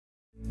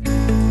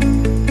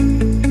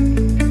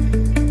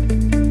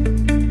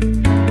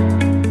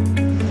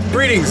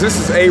Greetings, this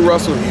is A.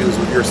 Russell Hughes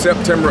with your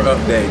September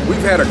update. We've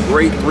had a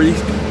great 3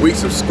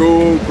 weeks of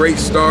school, great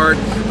start.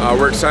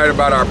 We're excited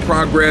about our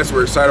progress.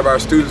 We're excited about our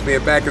students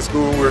being back in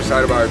school. We're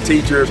excited about our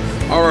teachers,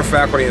 all our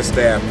faculty and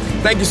staff.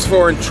 Thank you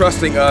for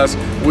entrusting us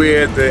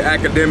with the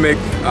academic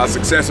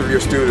success of your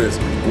students.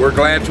 We're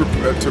glad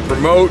to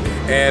promote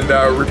and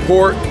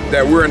report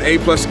that we're an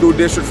A+ school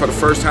district for the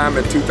first time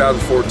in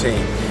 2014.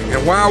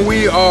 And while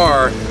we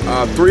are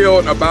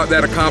thrilled about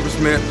that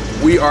accomplishment,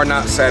 we are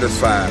not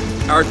satisfied.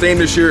 Our theme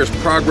this year is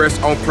Progress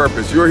on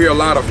Purpose. You'll hear a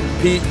lot of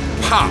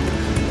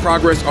POP,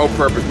 Progress on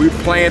Purpose. We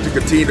plan to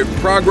continue to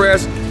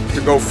progress,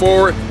 to go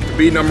forward, to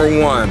be number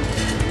 1.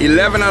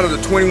 11 out of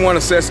the 21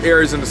 assessed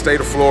areas in the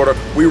state of Florida,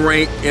 we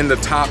rank in the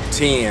top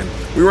 10.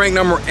 We rank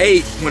number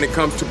 8 when it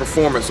comes to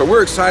performance. So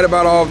we're excited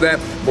about all of that,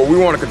 but we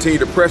want to continue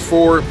to press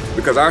forward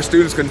because our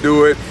students can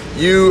do it.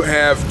 You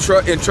have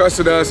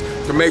entrusted us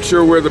to make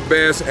sure we're the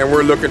best, and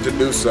we're looking to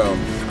do so.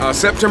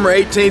 September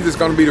 18th is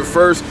going to be the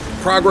first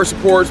progress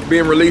reports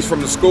being released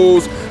from the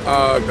schools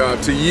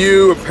to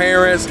you,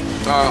 parents,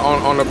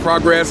 on the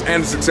progress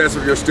and the success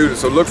of your students.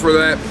 So look for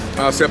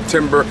that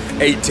September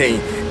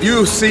 18th.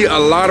 You see a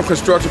lot of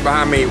construction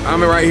behind me.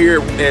 I'm right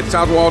here at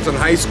South Walton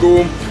High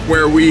School,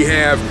 where we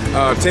have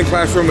 10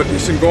 classroom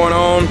addition going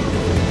on.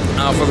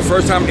 For the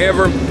first time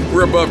ever,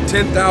 we're above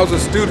 10,000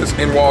 students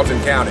in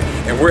Walton County,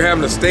 and we're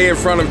having to stay in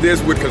front of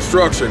this with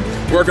construction,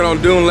 working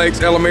on Dune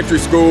Lakes Elementary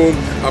School,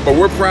 but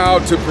we're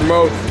proud to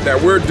promote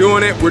that we're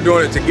doing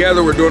it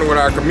together, we're doing it with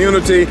our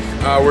community,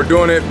 we're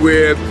doing it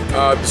with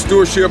the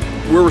stewardship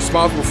we're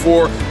responsible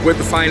for with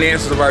the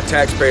finances of our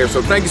taxpayers.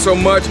 So thank you so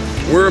much.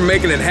 We're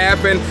making it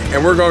happen,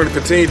 and we're going to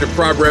continue to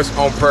progress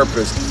on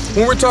purpose.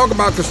 When we talk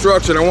about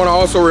construction, I want to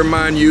also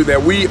remind you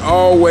that we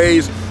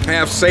always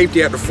have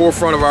safety at the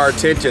forefront of our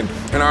attention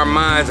and our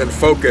minds and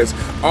focus.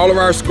 All of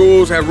our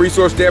schools have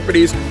resource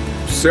deputies.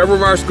 Several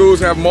of our schools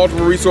have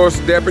multiple resource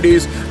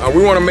deputies.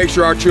 We want to make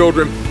sure our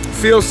children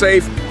feel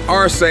safe,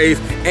 are safe,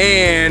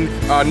 and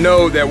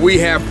know that we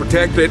have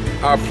protected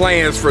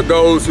plans for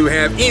those who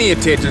have any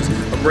intentions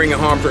of bringing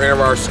harm to any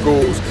of our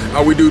schools.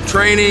 We do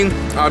training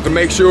to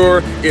make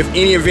sure if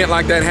any event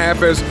like that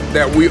happens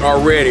that we are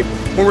ready.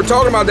 When we're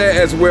talking about that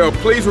as well,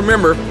 please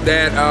remember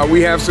that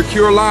we have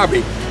secure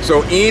lobby.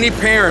 So any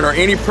parent or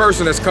any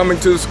person that's coming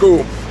to the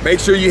school, make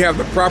sure you have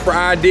the proper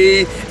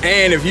ID,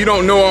 and if you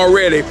don't know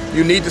already,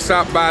 you need to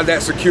stop by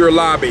that secure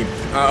lobby.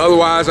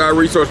 Otherwise, our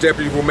resource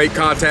deputies will make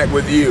contact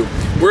with you.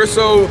 We're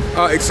so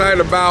excited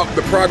about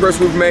the progress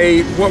we've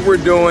made, what we're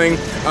doing.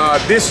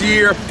 This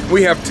year,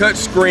 we have touch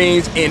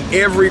screens in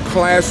every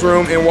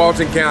classroom in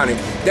Walton County.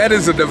 That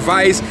is a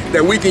device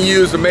that we can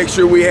use to make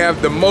sure we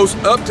have the most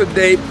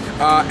up-to-date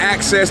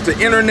access to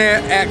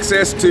internet,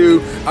 access to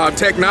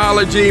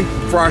technology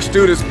for our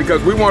students,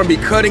 because we want to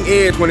be cutting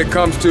edge when it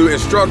comes to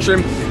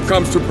instruction,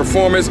 comes to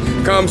performance,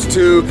 comes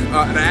to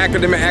an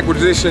academic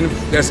acquisition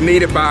that's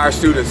needed by our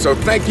students. So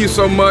thank you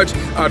so much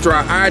to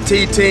our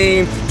IT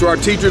team, to our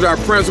teachers, our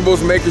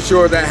principals, making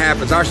sure that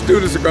happens. Our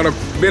students are going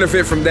to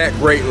benefit from that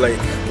greatly.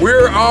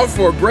 We're off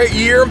for a great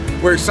year.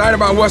 We're excited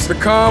about what's to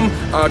come.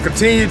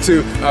 Continue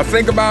to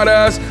think about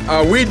us.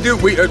 We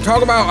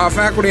talk about our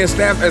faculty and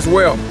staff as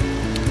well.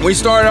 We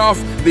started off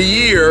the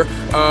year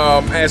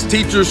as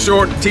teacher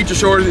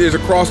shortage is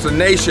across the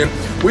nation.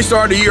 We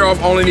started the year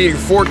off only needing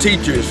 4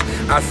 teachers.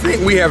 I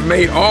think we have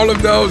made all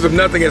of those, if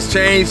nothing has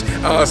changed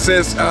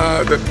since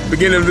the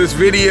beginning of this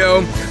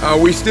video.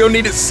 We still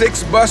needed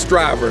 6 bus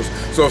drivers.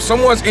 So if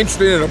someone's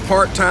interested in a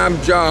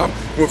part-time job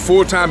with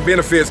full-time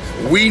benefits,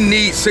 we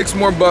need 6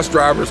 more bus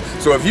drivers.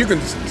 So if you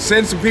can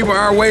send some people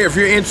our way, if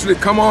you're interested,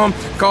 come on,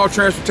 call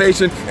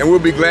transportation, and we'll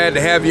be glad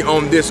to have you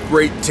on this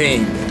great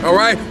team. All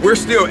right, we're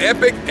still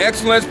epic,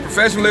 excellence,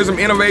 professionalism,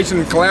 innovation,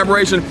 and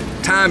collaboration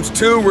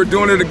 ×2. We're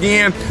doing it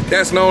again.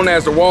 That's known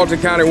as the Walton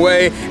County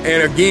Way.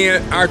 And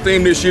again, our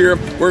theme this year,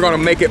 we're going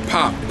to make it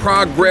pop.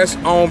 Progress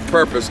on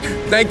purpose.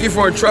 Thank you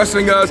for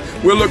entrusting us.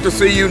 We'll look to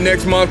see you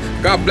next month.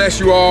 God bless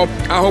you all.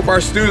 I hope our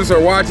students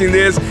are watching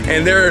this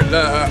and they're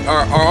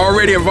are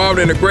already involved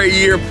in a great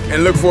year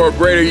and look for a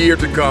greater year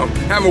to come.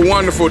 Have a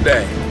wonderful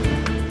day.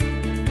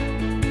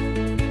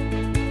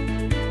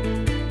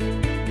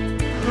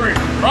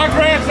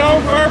 Progress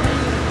on purpose.